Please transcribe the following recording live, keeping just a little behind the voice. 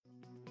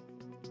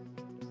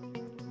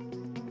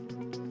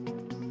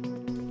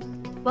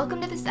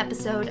Welcome to this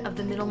episode of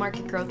the Middle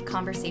Market Growth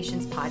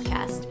Conversations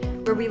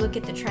podcast, where we look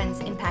at the trends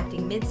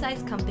impacting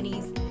mid-sized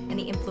companies and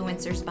the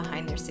influencers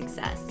behind their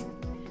success.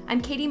 I'm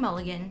Katie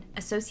Mulligan,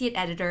 Associate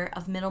Editor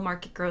of Middle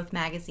Market Growth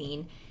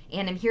magazine,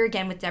 and I'm here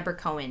again with Deborah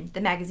Cohen,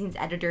 the magazine's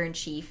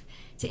Editor-in-Chief,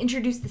 to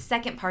introduce the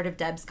second part of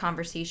Deb's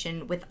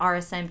conversation with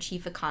RSM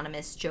Chief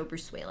Economist Joe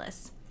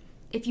Brusuelas.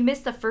 If you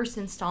missed the first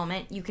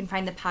installment, you can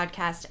find the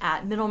podcast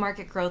at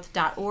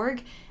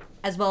middlemarketgrowth.org,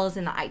 as well as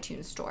in the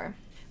iTunes store.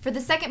 For the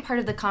second part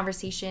of the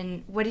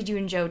conversation, what did you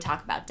and Joe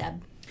talk about,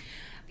 Deb?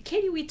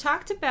 Katie, we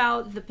talked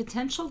about the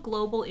potential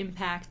global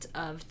impact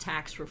of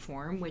tax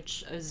reform,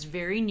 which is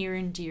very near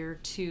and dear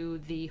to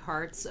the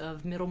hearts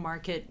of middle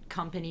market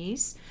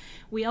companies.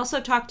 We also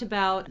talked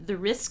about the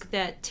risk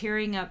that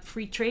tearing up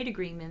free trade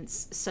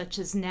agreements such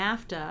as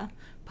NAFTA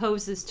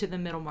poses to the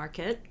middle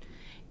market.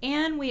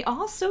 And we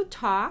also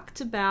talked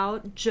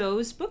about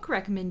Joe's book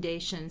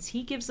recommendations.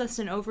 He gives us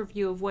an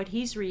overview of what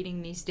he's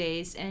reading these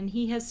days, and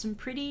he has some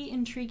pretty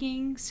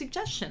intriguing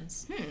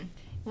suggestions.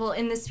 Well,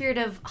 in the spirit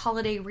of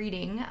holiday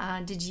reading,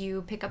 did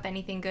you pick up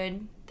anything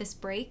good this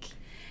break?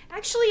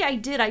 Actually, I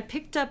did. I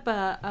picked up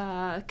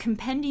a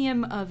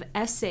compendium of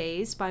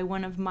essays by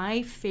one of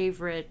my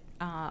favorite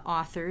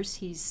authors.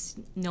 He's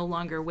no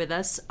longer with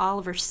us,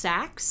 Oliver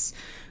Sacks,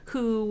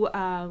 who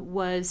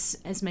was,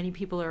 as many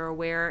people are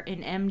aware,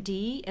 an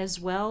MD, as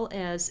well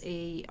as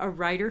a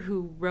writer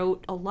who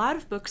wrote a lot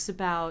of books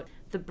about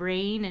the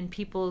brain and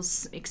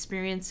people's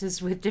experiences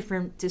with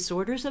different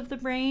disorders of the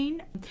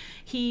brain.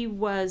 He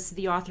was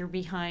the author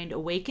behind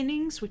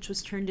Awakenings, which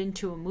was turned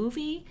into a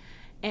movie,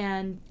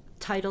 and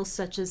titles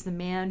such as The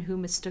Man Who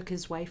Mistook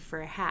His Wife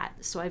for a Hat.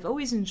 So I've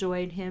always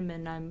enjoyed him,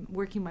 and I'm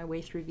working my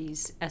way through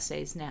these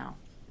essays now.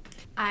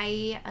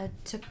 I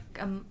took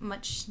a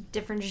much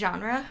different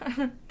genre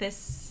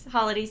this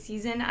holiday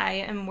season. I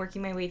am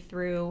working my way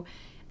through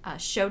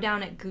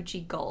Showdown at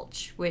Gucci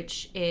Gulch,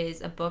 which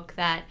is a book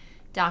that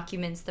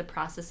documents the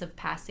process of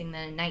passing the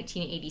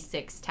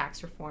 1986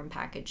 tax reform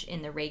package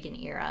in the Reagan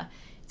era.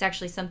 It's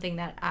actually something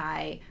that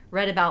I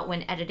read about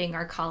when editing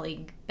our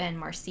colleague Ben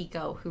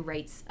Marsico, who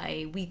writes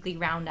a weekly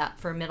roundup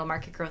for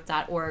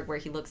middlemarketgrowth.org where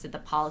he looks at the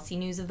policy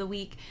news of the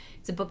week.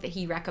 It's a book that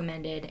he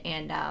recommended,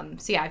 and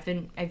I've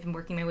been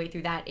working my way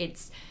through that.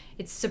 It's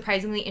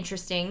surprisingly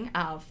interesting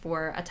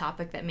for a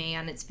topic that may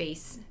on its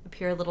face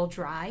appear a little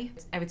dry.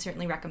 I would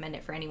certainly recommend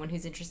it for anyone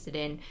who's interested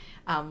in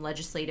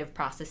legislative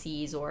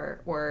processes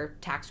or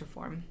tax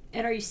reform.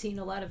 And are you seeing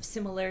a lot of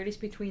similarities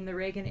between the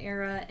Reagan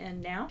era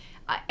and now?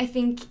 I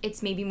think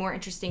it's maybe more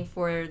interesting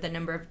for the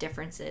number of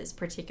differences,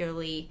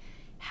 particularly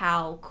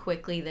how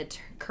quickly the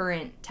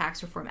current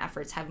tax reform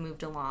efforts have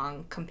moved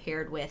along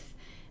compared with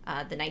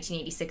the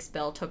 1986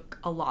 bill. Took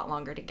a lot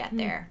longer to get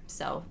there.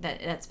 So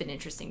that's been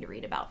interesting to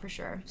read about for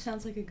sure.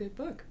 Sounds like a good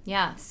book.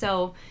 Yeah.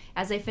 So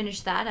as I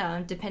finish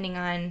that, depending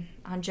on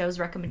Joe's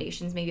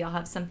recommendations, maybe I'll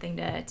have something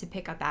to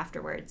pick up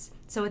afterwards.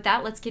 So with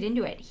that, let's get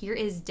into it. Here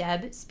is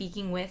Deb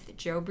speaking with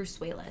Joe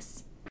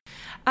Brusuelas.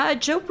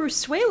 Joe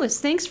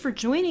Brusuelas, thanks for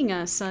joining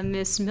us on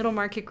this Middle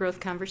Market Growth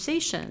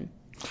conversation.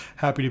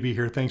 Happy to be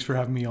here. Thanks for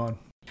having me on.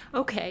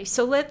 Okay,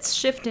 so let's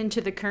shift into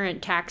the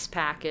current tax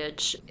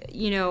package.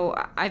 You know,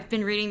 I've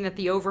been reading that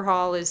the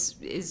overhaul is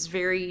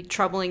very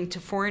troubling to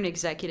foreign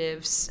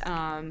executives.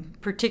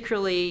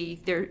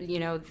 Particularly,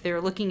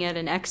 they're looking at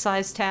an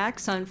excise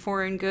tax on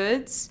foreign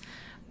goods,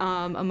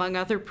 among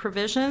other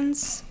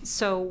provisions.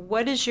 So,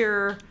 what's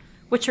your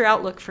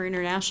outlook for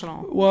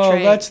international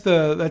trade? That's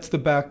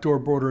the backdoor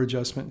border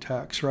adjustment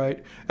tax,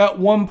 right? At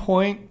one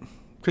point,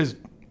 because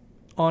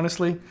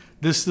honestly,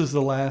 this is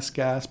the last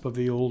gasp of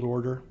the old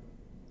order.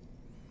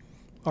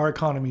 Our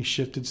economy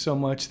shifted so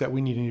much that we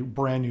need a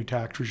brand new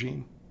tax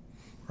regime,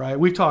 right?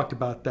 We've talked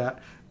about that.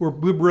 We're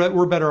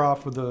better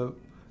off with a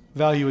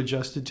value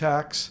adjusted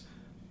tax,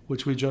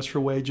 which we adjust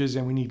for wages,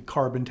 and we need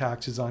carbon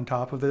taxes on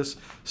top of this.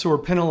 So we're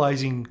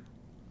penalizing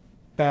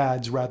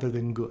bads rather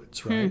than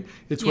goods, right?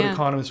 It's what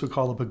economists would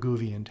call a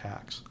Pigouvian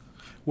tax,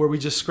 where we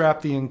just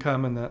scrap the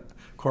income and the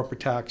corporate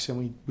tax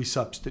and we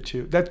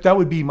substitute. That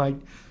would be my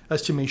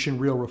estimation,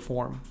 real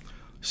reform.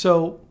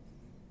 So,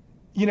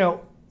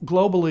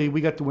 globally,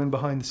 we got the wind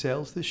behind the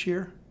sails this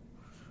year.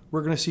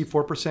 We're going to see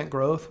 4%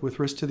 growth with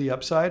risk to the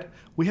upside.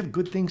 We have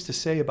good things to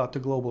say about the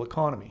global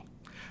economy.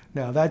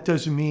 Now, that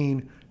doesn't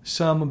mean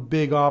some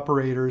big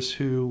operators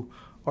who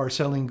are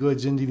selling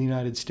goods into the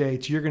United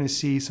States, you're going to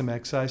see some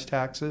excise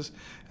taxes,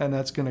 and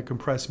that's going to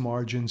compress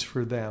margins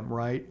for them,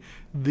 right?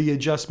 The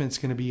adjustment's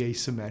going to be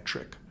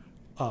asymmetric,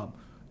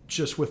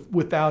 just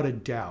without a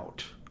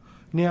doubt.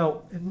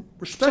 Now, in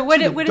respect so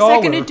what to the is dollar,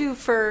 that going to do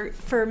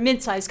for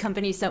mid-sized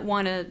companies that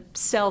want to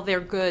sell their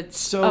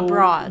goods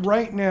abroad?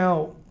 Right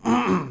now,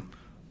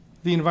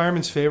 the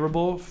environment's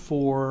favorable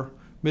for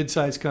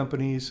mid-sized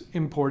companies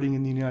importing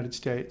in the United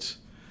States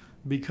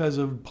because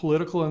of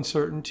political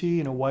uncertainty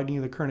and a widening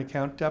of the current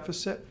account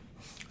deficit.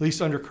 At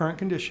least under current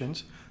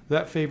conditions,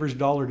 that favors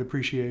dollar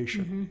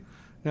depreciation. Mm-hmm.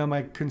 Now,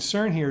 my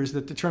concern here is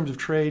that the terms of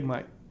trade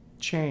might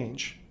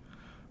change,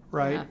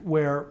 right? Yeah.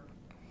 Where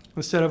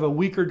instead of a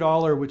weaker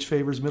dollar, which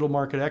favors middle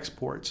market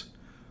exports,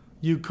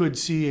 You could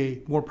see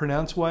a more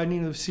pronounced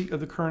widening of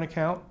the current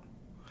account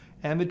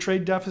and the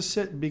trade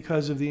deficit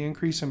because of the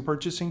increase in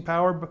purchasing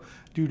power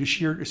due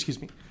to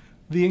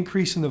the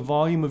increase in the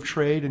volume of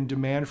trade and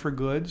demand for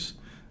goods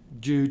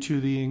due to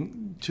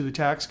the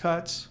tax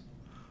cuts,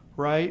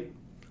 right?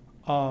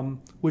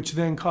 Which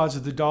then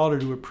causes the dollar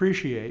to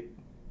appreciate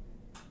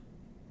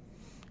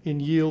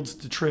and yields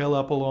to trail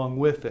up along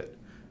with it.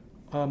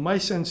 My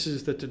sense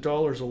is that the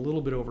dollar is a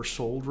little bit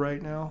oversold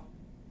right now,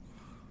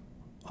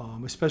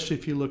 especially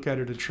if you look at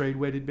it at a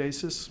trade-weighted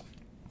basis.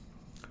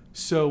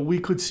 So we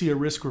could see a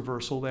risk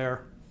reversal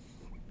there.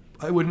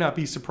 I would not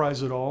be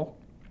surprised at all.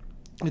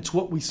 It's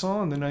what we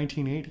saw in the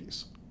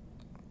 1980s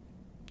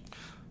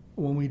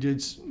when we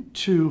did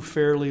two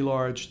fairly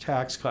large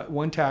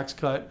one tax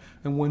cut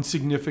and one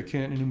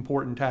significant and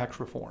important tax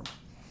reform.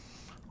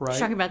 Right? You're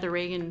talking about the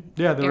Reagan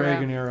era.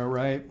 Reagan era,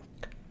 right?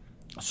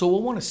 So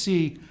we'll want to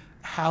see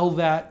how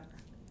that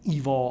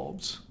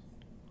evolves.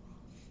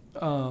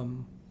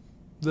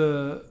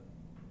 To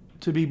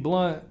be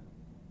blunt,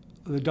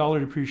 the dollar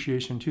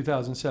depreciation in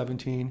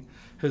 2017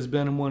 has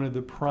been one of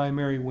the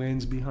primary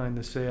wins behind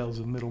the sales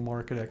of middle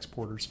market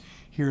exporters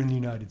here in the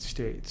United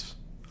States.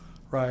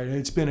 Right?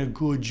 It's been a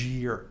good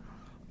year.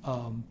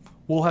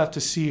 We'll have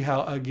to see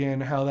how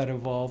that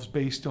evolves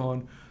based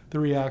on the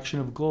reaction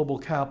of global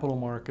capital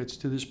markets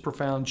to this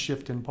profound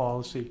shift in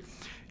policy.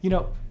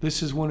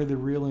 This is one of the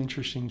real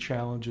interesting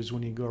challenges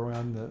when you go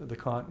around the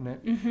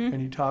continent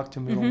and you talk to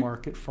middle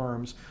market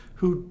firms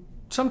who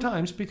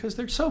sometimes, because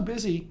they're so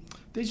busy,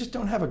 they just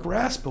don't have a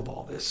grasp of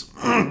all this.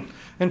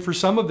 And for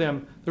some of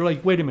them, they're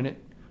like, wait a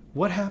minute,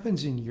 what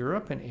happens in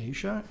Europe and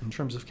Asia in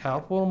terms of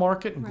capital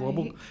market and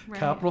global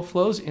capital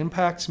flows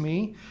impacts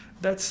me?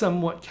 That's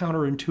somewhat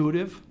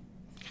counterintuitive.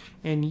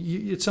 And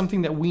it's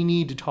something that we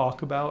need to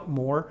talk about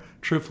more.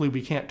 Truthfully,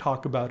 we can't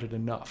talk about it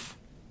enough.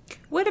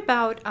 What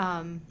about,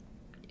 are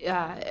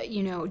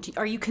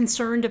you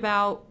concerned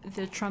about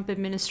the Trump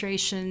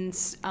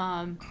administration's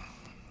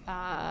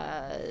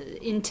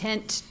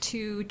intent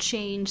to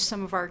change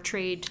some of our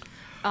trade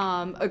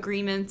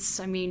agreements?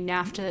 I mean,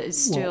 NAFTA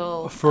is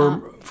still...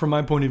 From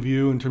my point of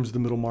view, in terms of the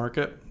middle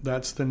market,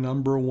 that's the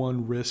number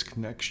one risk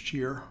next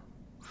year.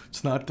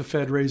 It's not the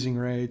Fed raising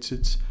rates.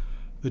 It's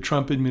the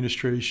Trump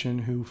administration,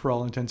 who, for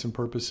all intents and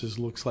purposes,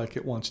 looks like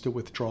it wants to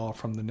withdraw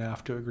from the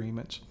NAFTA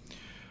agreements.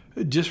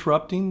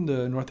 Disrupting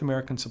the North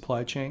American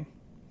supply chain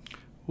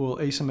will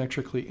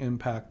asymmetrically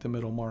impact the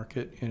middle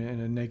market in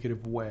a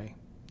negative way.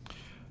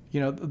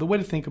 The way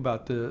to think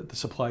about the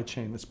supply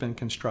chain that's been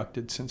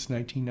constructed since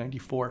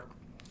 1994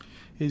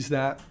 is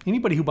that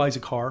anybody who buys a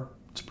car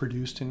that's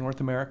produced in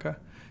North America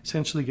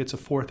essentially gets a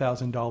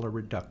 $4,000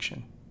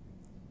 reduction.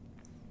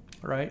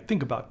 Right?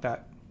 Think about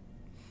that.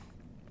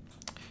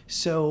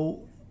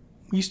 So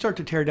you start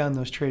to tear down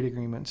those trade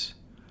agreements,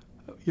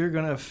 you're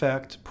going to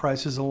affect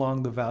prices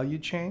along the value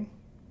chain,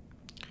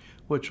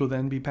 which will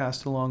then be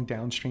passed along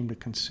downstream to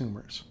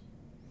consumers.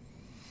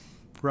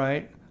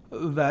 Right?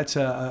 That's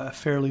a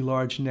fairly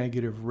large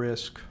negative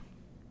risk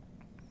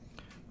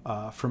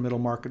for middle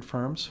market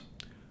firms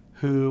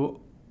who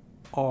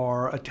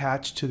are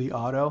attached to the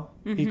auto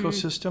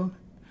ecosystem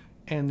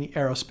and the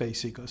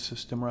aerospace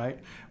ecosystem, right?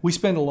 We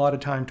spend a lot of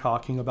time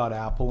talking about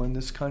Apple in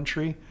this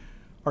country.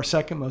 Our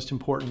second most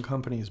important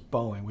company is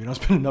Boeing. We don't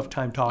spend enough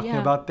time talking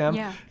about them.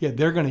 Yeah,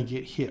 they're going to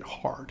get hit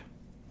hard.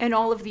 And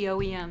all of the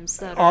OEMs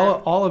that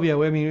all of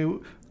you. I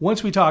mean,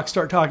 once we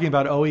start talking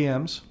about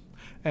OEMs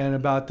and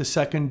about the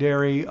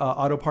secondary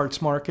auto parts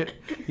market,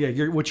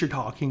 what you're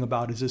talking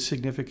about is a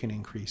significant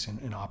increase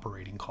in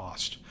operating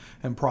cost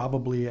and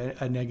probably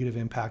a negative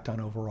impact on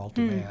overall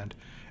demand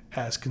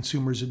as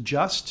consumers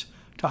adjust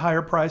to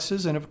higher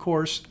prices. And of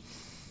course,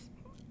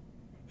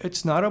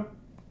 it's not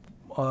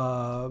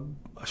a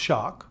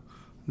shock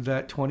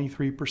that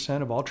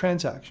 23% of all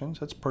transactions,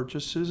 that's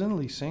purchases and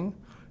leasing,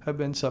 have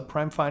been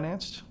subprime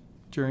financed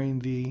during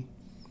the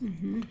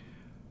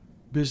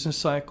business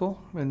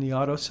cycle in the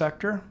auto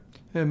sector.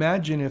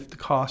 Imagine if the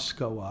costs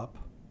go up.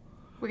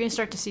 We're going to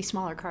start to see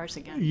smaller cars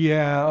again.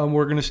 Yeah, and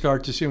we're going to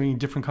start to see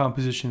different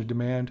composition of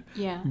demand.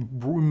 Yeah.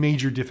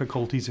 Major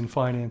difficulties in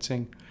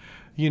financing.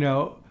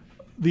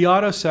 The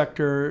auto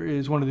sector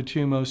is one of the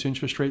two most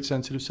interest rate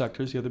sensitive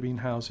sectors, the other being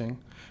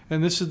housing.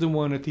 And this is the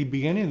one at the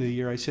beginning of the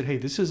year I said, hey,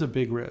 this is a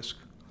big risk.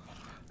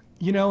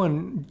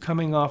 And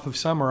coming off of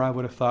summer, I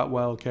would have thought,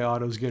 well, okay,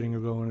 auto's going to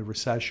go into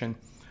recession.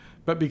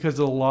 But because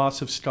of the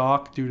loss of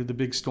stock due to the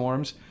big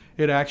storms,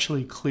 it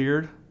actually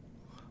cleared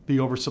the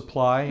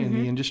oversupply in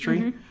the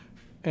industry.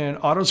 And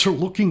autos are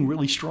looking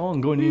really strong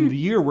going into the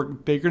year where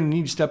they're going to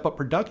need to step up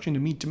production to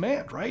meet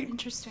demand, right?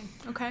 Interesting.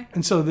 Okay.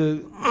 And so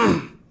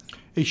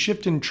a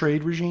shift in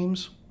trade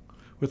regimes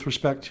with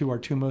respect to our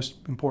two most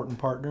important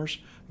partners,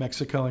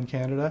 Mexico and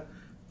Canada,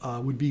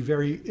 would be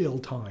very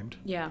ill-timed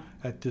Yeah.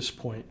 at this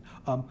point.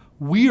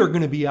 We are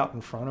going to be out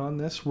in front on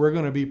this. We're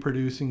going to be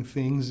producing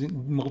things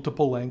in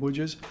multiple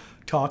languages,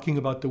 talking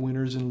about the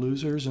winners and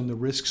losers and the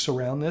risks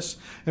around this.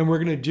 And we're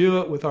going to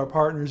do it with our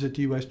partners at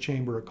the U.S.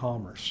 Chamber of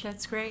Commerce.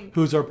 That's great.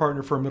 Who's our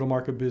partner for Middle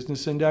Market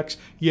Business Index.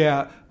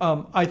 Yeah,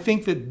 I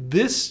think that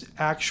this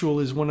actual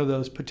is one of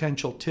those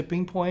potential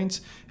tipping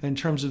points in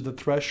terms of the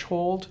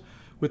threshold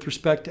with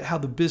respect to how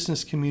the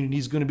business community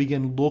is going to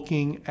begin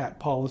looking at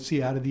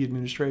policy out of the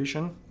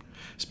administration,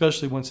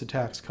 especially once the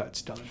tax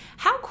cut's done.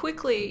 How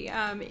quickly,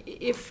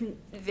 if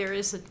there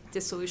is a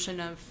dissolution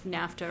of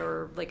NAFTA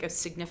or like a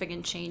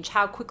significant change,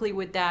 how quickly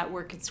would that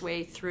work its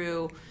way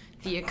through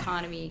the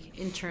economy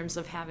in terms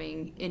of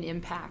having an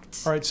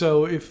impact? All right,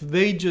 so if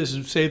they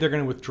just say they're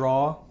going to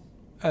withdraw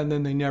and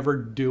then they never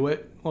do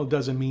it, well, it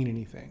doesn't mean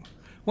anything.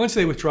 Once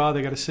they withdraw,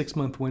 they got a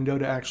 6-month window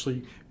to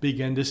actually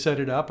begin to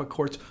set it up. Of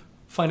course,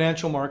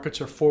 financial markets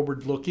are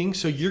forward-looking,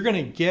 so you're going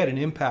to get an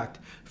impact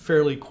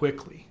fairly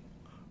quickly,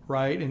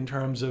 right, in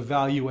terms of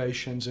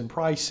valuations and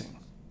pricing.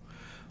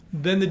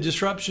 Then the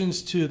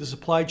disruptions to the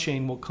supply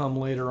chain will come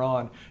later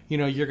on.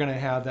 You're going to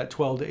have that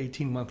 12 to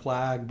 18-month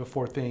lag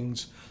before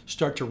things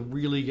start to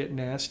really get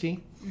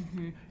nasty,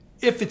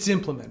 if it's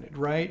implemented,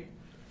 right?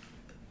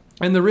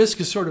 And the risk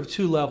is sort of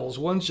 2 levels.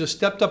 One's just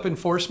stepped-up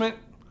enforcement,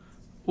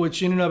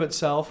 which in and of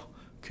itself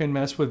can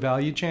mess with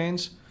value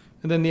chains.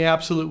 And then the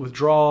absolute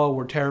withdrawal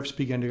where tariffs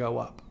begin to go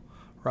up,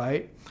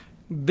 right?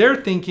 Their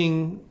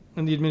thinking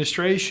in the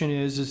administration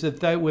is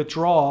that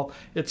withdrawal,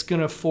 it's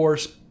going to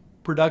force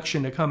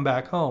production to come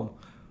back home.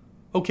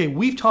 Okay,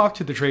 we've talked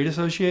to the trade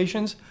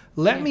associations.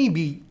 Let me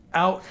be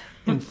out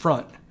in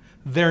front.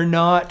 They're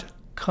not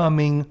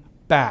coming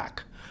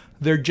back.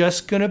 They're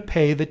just going to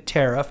pay the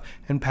tariff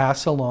and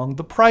pass along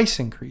the price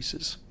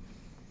increases.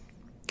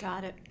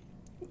 Got it.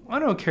 I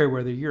don't care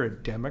whether you're a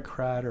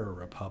Democrat or a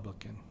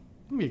Republican.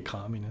 You can be a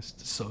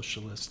communist, a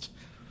socialist,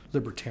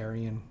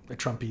 libertarian, a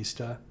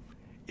Trumpista.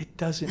 It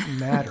doesn't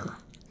matter.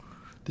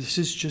 This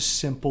is just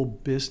simple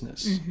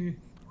business,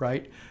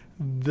 right?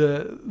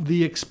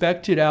 The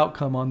expected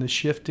outcome on the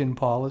shift in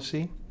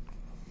policy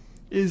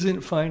isn't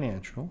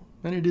financial,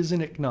 and it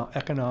isn't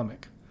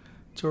economic.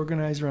 It's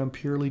organized around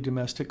purely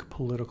domestic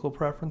political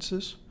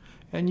preferences,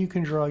 and you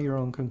can draw your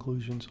own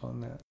conclusions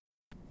on that.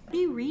 What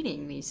are you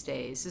reading these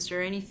days? Is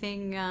there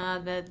anything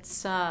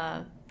that's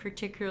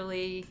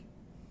particularly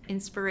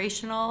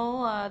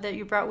inspirational that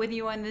you brought with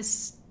you on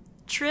this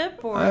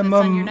trip, or that's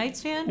on your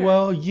nightstand? Or?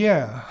 Well,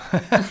 yeah.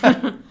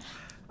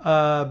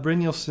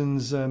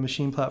 Brynjolfsson's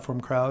machine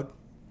platform Crowd.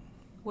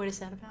 What is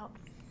that about?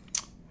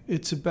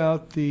 It's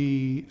about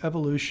the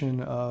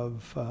evolution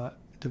of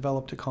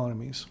developed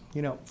economies.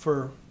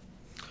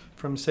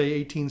 From say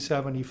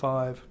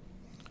 1875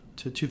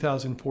 to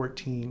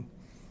 2014,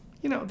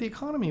 the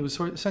economy was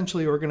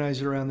essentially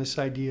organized around this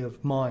idea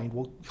of mind.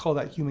 We'll call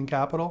that human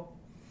capital,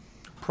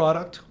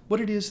 product, what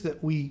it is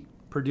that we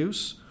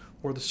produce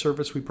or the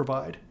service we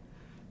provide,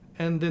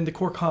 and then the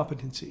core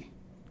competency.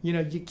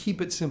 You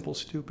keep it simple,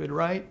 stupid,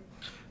 right?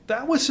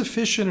 That was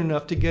sufficient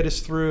enough to get us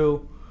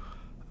through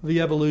the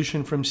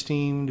evolution from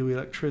steam to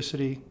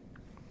electricity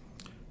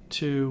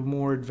to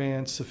more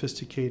advanced,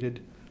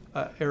 sophisticated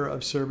era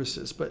of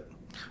services. But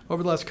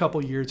over the last couple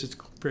of years, it's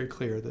very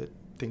clear that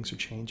things are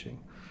changing.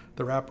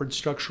 The rapid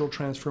structural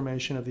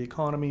transformation of the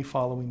economy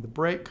following the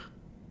break,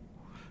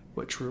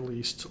 which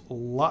released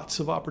lots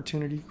of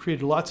opportunity,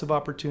 created lots of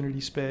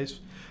opportunity space.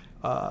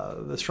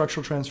 The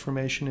structural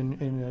transformation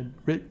in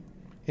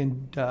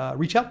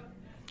retail,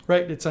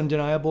 right? It's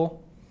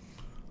undeniable.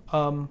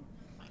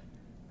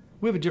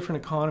 We have a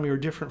different economy or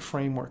a different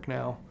framework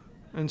now.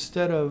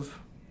 Instead of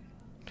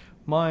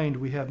mind,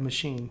 we have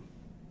machine.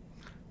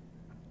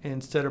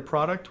 Instead of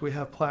product, we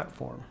have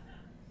platform.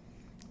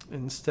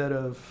 Instead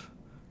of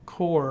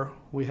core,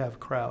 we have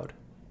crowd.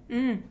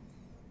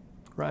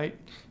 Right?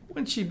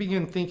 Once you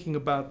begin thinking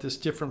about this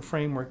different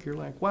framework, you're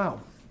like,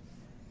 wow,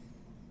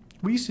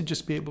 we used to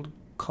just be able to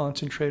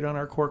concentrate on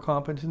our core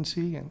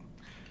competency and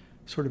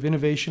sort of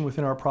innovation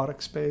within our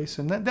product space,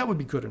 and that would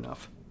be good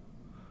enough.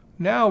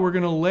 Now we're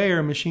going to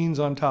layer machines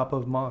on top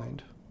of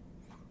mind.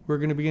 We're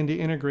going to begin to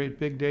integrate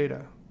big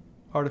data,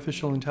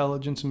 artificial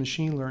intelligence, and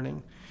machine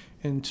learning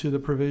into the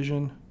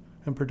provision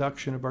and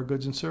production of our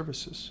goods and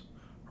services,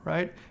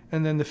 right?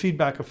 And then the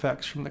feedback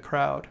effects from the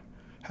crowd,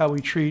 how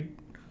we treat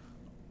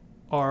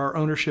our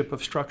ownership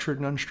of structured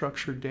and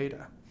unstructured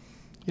data,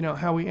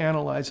 how we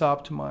analyze,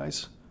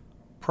 optimize,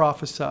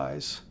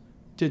 prophesize,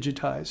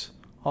 digitize,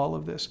 all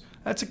of this.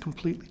 That's a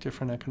completely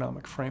different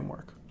economic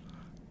framework.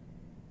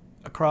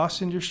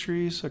 Across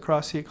industries,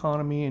 across the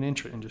economy, and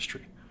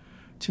intra-industry.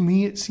 To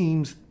me, it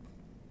seems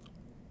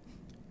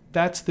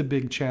that's the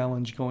big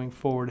challenge going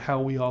forward, how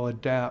we all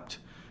adapt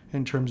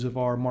in terms of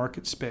our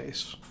market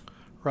space,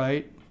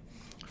 right?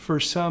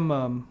 For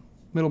some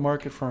middle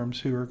market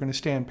firms who are going to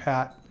stand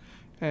pat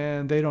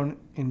and they don't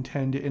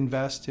intend to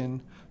invest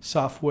in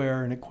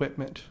software and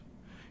equipment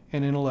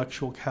and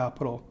intellectual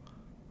capital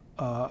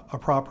or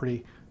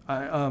property,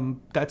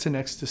 that's an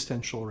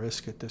existential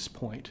risk at this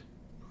point.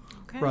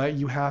 Okay. right?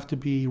 You have to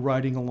be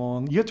riding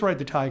along. You have to ride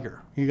the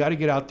tiger. You got to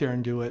get out there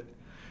and do it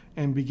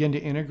and begin to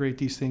integrate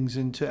these things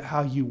into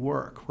how you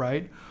work,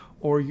 right?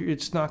 Or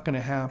it's not going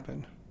to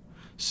happen.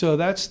 So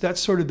that's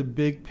sort of the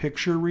big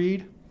picture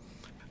read.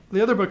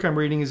 The other book I'm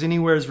reading is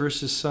Anywheres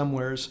versus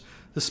Somewheres,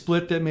 The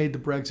Split That Made the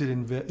Brexit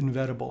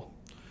Inevitable,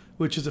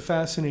 which is a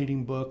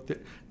fascinating book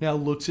that now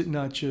looks at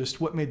not just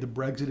what made the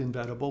Brexit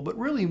inevitable, but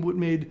really what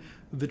made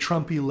the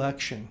Trump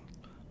election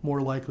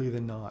more likely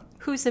than not.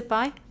 Who's it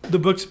by? The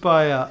book's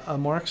by a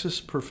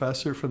Marxist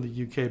professor from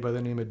the UK by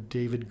the name of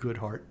David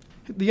Goodhart.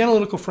 The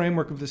analytical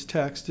framework of this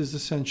text is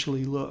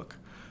essentially, look,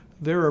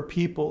 there are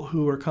people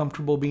who are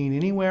comfortable being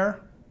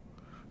anywhere,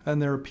 and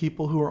there are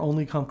people who are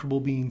only comfortable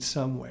being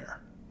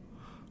somewhere,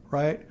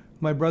 right?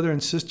 My brother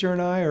and sister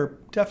and I are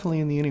definitely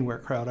in the anywhere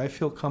crowd. I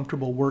feel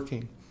comfortable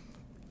working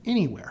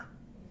anywhere.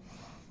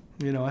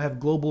 You know, I have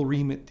global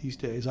remit these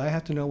days. I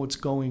have to know what's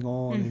going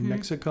on in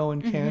Mexico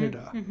and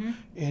Canada,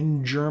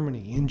 in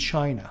Germany, in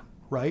China,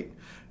 right?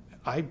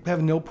 I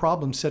have no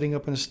problem setting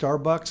up in a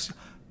Starbucks,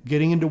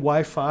 getting into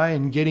Wi-Fi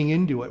and getting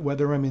into it,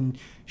 whether I'm in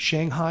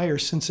Shanghai or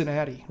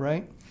Cincinnati,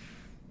 right?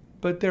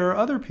 But there are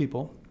other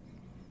people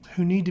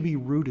who need to be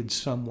rooted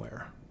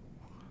somewhere,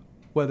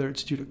 whether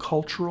it's due to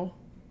cultural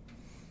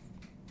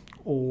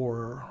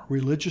or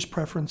religious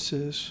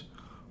preferences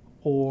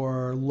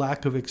or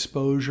lack of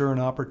exposure and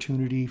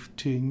opportunity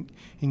to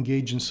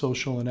engage in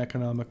social and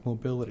economic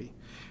mobility.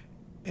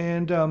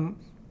 And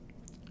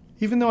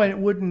even though I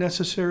wouldn't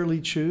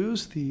necessarily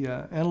choose the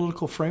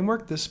analytical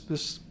framework this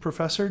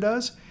professor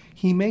does,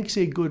 he makes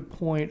a good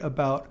point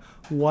about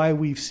why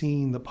we've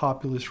seen the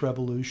populist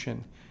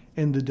revolution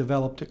in the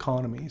developed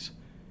economies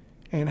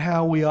and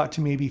how we ought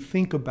to maybe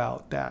think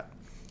about that.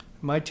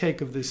 My take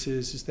of this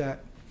is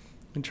that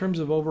in terms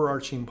of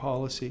overarching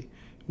policy,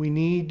 we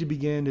need to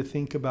begin to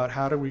think about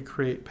how do we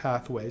create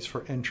pathways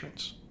for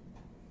entrance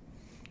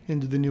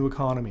into the new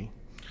economy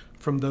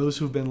from those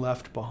who've been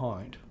left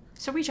behind.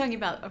 So we're talking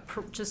about,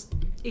 just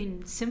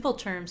in simple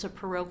terms, a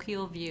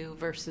parochial view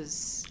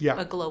versus Yeah.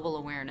 a global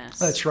awareness.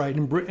 That's right.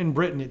 In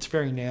Britain, it's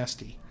very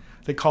nasty.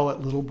 They call it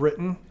Little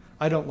Britain.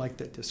 I don't like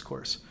that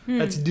discourse.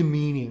 That's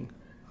demeaning,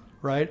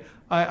 right?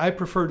 I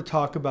prefer to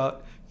talk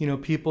about,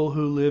 people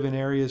who live in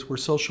areas where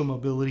social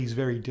mobility is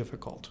very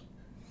difficult.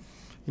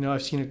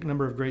 I've seen a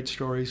number of great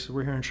stories.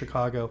 We're here in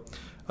Chicago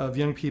of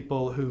young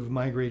people who've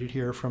migrated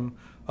here from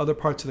other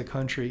parts of the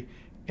country,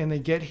 and they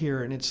get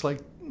here, and it's like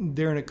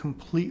they're in a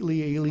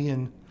completely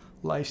alien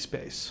life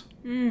space,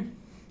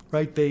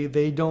 right?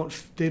 They don't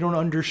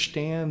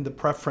understand the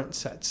preference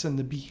sets and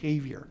the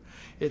behavior.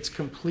 It's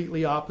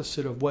completely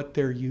opposite of what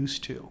they're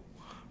used to,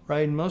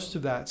 right? And most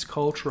of that's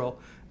cultural.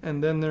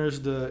 And then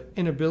there's the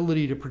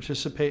inability to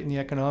participate in the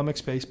economic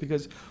space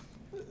because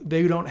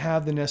they don't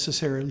have the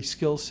necessarily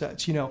skill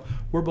sets.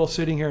 We're both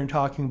sitting here and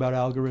talking about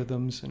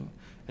algorithms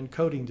and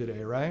coding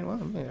today, right?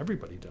 Well,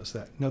 everybody does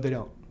that. No, they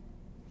don't,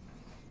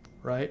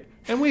 right?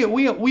 And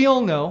we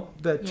all know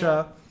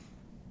that,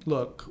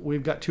 look,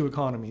 we've got two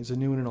economies, a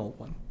new and an old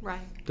one. Right.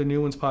 The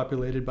new one's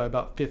populated by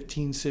about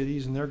 15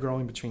 cities, and they're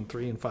growing between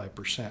 3 and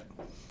 5%.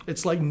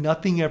 It's like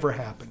nothing ever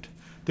happened.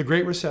 The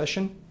Great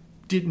Recession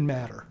didn't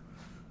matter.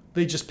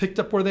 They just picked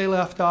up where they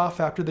left off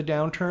after the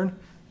downturn,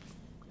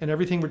 and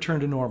everything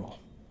returned to normal.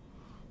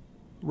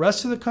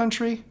 Rest of the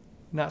country,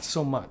 not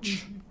so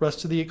much.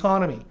 Rest of the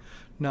economy,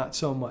 not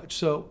so much.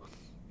 So,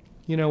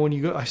 when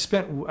you go, I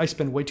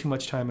spend way too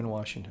much time in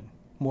Washington,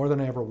 more than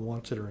I ever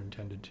wanted or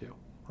intended to,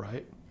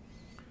 right?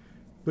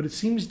 But it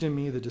seems to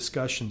me the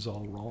discussion's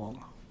all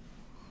wrong,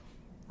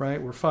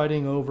 right? We're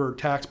fighting over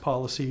tax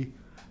policy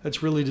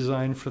that's really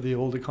designed for the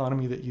old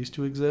economy that used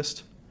to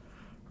exist,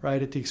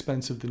 right, at the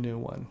expense of the new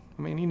one.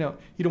 I mean, you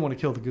don't want to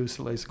kill the goose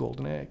that lays the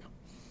golden egg.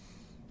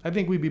 I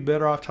think we'd be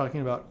better off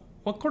talking about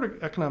what sort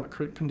of economic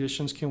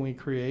conditions can we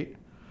create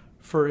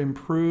for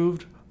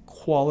improved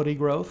quality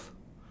growth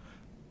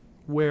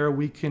where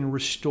we can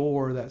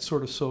restore that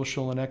sort of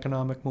social and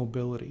economic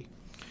mobility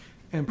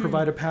and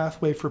provide a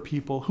pathway for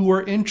people who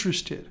are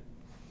interested,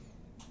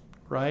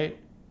 right,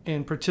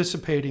 in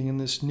participating in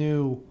this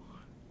new,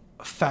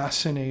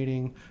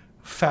 fascinating,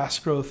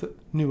 fast growth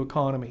new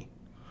economy,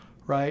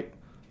 right?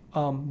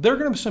 There are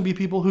going to be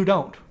people who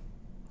don't,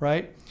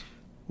 right?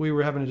 We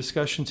were having a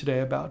discussion today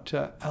about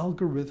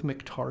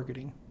algorithmic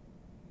targeting.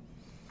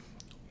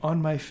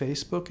 On my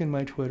Facebook and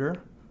my Twitter,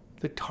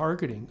 the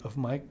targeting of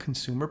my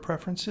consumer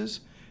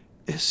preferences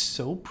is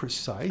so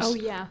precise. Oh,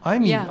 yeah. I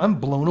mean, Yeah. I'm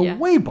blown Yeah.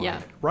 away by Yeah.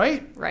 it,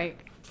 right? Right.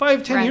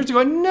 5-10 Right. years ago,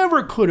 I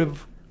never could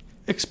have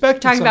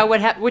expected Talking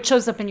something. about what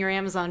shows up in your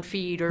Amazon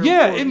feed, or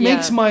Yeah, it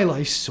makes my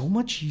life so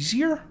much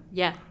easier,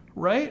 yeah.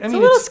 right? I It's a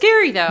little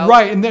scary though.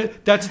 Right, and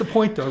that's the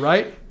point, though,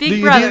 right?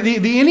 Big brother.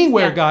 The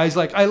anywhere Yeah. guy's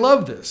like, I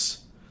love this.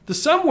 The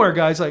somewhere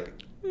guy's like,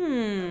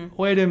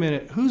 wait a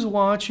minute, who's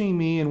watching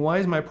me, and why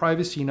is my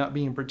privacy not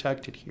being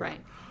protected here?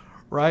 Right.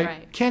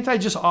 Right? Can't I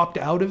just opt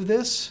out of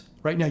this?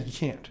 Right now, you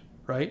can't,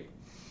 right?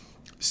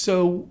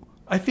 So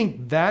I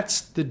think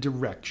that's the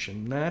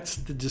direction, that's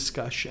the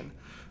discussion,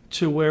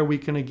 to where we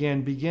can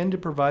again begin to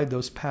provide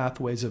those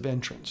pathways of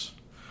entrance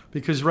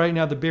because right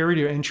now the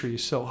barrier to entry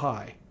is so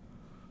high,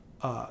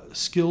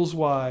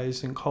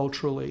 skills-wise and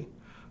culturally,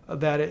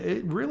 that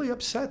it really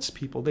upsets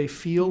people. They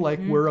feel like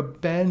we're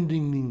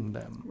abandoning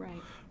them.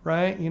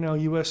 Right? You know,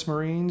 U.S.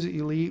 Marines,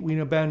 elite, we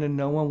abandon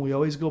no one. We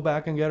always go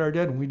back and get our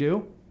dead, and we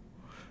do.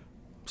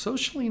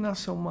 Socially, not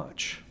so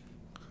much.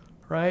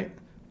 Right?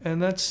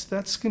 And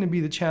that's going to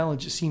be the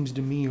challenge, it seems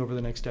to me, over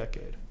the next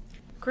decade.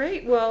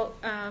 Great. Well,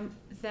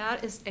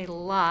 that is a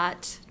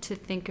lot to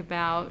think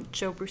about.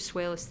 Joe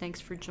Brusuelas, thanks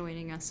for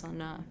joining us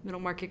on Middle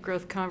Market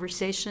Growth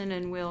Conversation,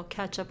 and we'll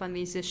catch up on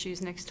these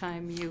issues next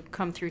time you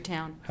come through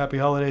town. Happy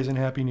holidays and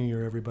Happy New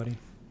Year, everybody.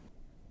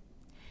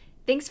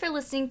 Thanks for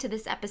listening to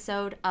this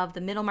episode of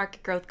the Middle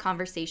Market Growth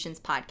Conversations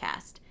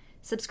podcast.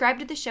 Subscribe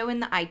to the show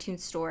in the iTunes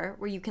store,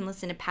 where you can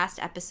listen to past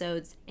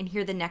episodes and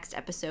hear the next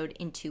episode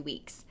in 2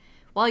 weeks.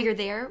 While you're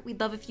there, we'd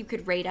love if you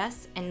could rate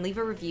us and leave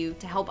a review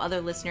to help other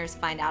listeners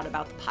find out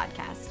about the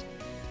podcast.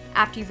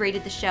 After you've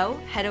rated the show,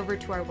 head over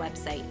to our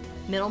website,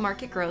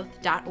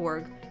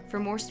 middlemarketgrowth.org, for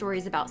more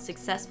stories about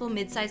successful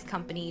mid-sized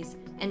companies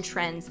and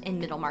trends in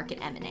middle market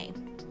M&A.